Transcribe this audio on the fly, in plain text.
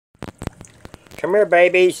Come here,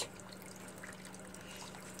 babies.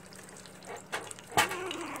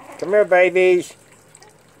 Come here, babies.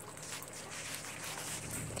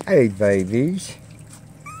 Hey, babies.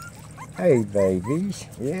 Hey, babies.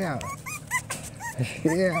 Yeah.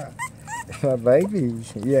 Yeah. It's my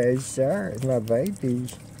babies. Yes, sir. It's my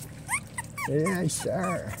babies. Yes,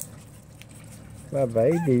 sir. My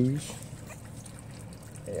babies.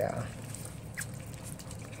 Yeah.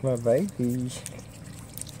 It's my babies.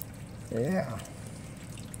 Yeah.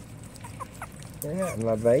 Yeah,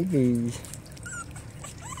 my babies.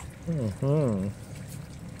 Mm-hmm.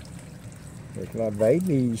 It's my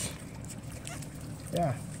babies.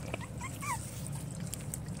 Yeah.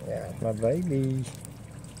 Yeah, it's my babies.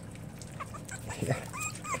 Yeah.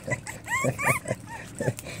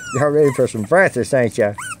 Y'all ready for some breakfast, ain't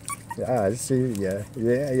ya? I see ya.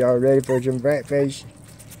 Yeah, y'all ready for some breakfast?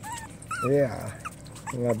 Yeah.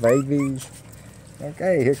 My babies.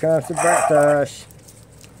 Okay, here comes the breakfast.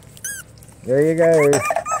 There you go.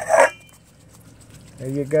 There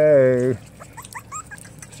you go.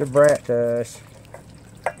 It's the breakfast.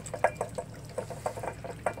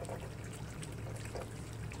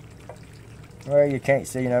 Well, you can't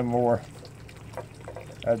see no more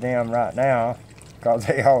of them right now because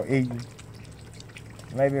they all eating.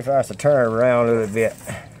 Maybe if I was to turn around a little bit,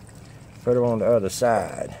 put them on the other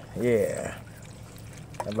side. Yeah.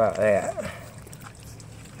 How about that?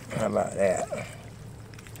 How about that?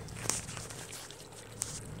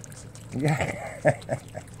 Yeah.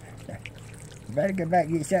 Better get back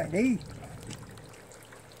and get something to eat.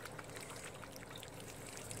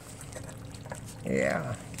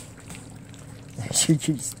 Yeah. She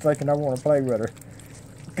keeps thinking I want to play with her.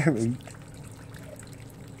 Go eat.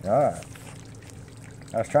 Alright.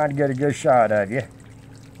 I was trying to get a good shot of you.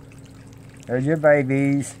 There's your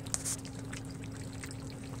babies.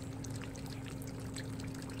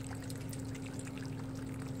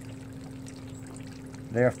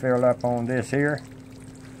 They'll fill up on this here.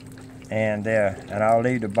 And I'll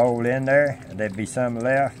leave the bowl in there. And there'll be some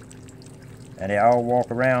left. And they all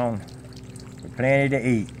walk around with plenty to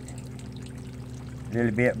eat. A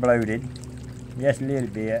little bit bloated. Just a little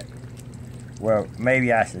bit. Well,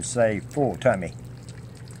 maybe I should say full tummy.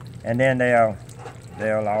 And then they'll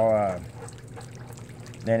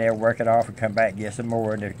work it off and come back and get some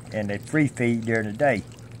more, and they free feed during the day.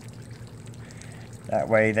 That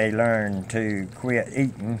way they learn to quit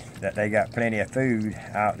eating, that they got plenty of food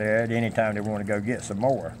out there at any time they want to go get some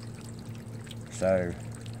more. So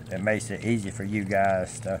it makes it easy for you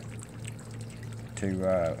guys to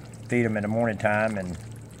feed them in the morning time and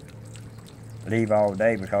leave all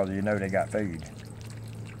day because you know they got food.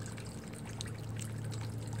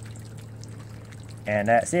 And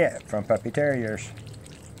that's it from Puppy Terriers.